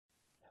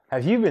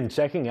Have you been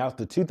checking out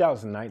the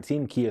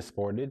 2019 Kia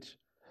Sportage?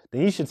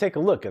 Then you should take a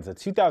look at the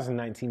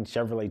 2019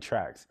 Chevrolet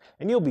Trax,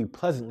 and you'll be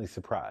pleasantly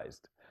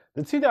surprised.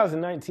 The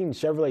 2019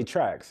 Chevrolet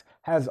Trax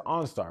has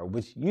OnStar,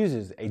 which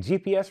uses a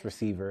GPS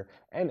receiver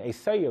and a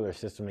cellular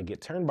system to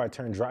get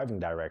turn-by-turn driving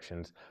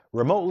directions,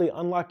 remotely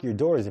unlock your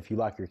doors if you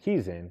lock your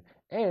keys in,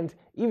 and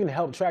even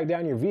help track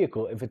down your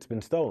vehicle if it's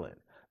been stolen.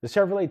 The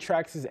Chevrolet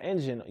Trax's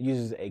engine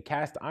uses a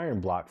cast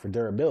iron block for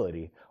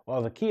durability,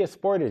 while the Kia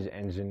Sportage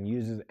engine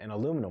uses an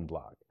aluminum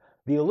block.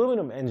 The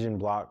aluminum engine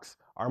blocks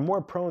are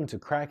more prone to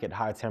crack at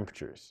high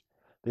temperatures.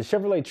 The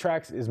Chevrolet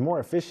Trax is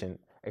more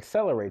efficient,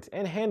 accelerates,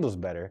 and handles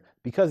better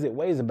because it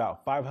weighs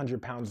about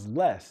 500 pounds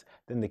less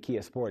than the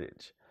Kia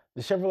Sportage.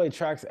 The Chevrolet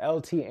Trax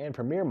LT and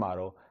Premier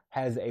model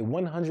has a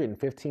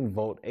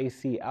 115-volt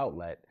AC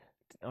outlet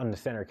on the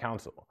center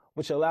console,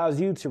 which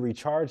allows you to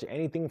recharge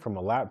anything from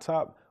a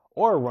laptop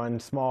or run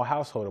small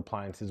household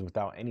appliances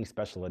without any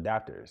special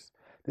adapters.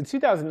 The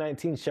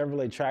 2019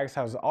 Chevrolet Trax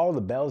has all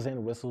the bells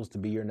and whistles to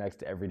be your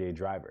next everyday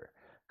driver.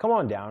 Come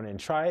on down and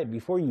try it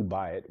before you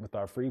buy it with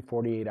our free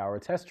 48-hour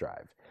test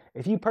drive.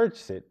 If you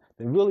purchase it,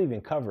 then we'll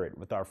even cover it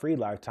with our free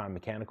lifetime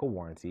mechanical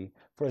warranty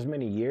for as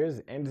many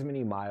years and as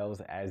many miles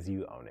as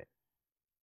you own it.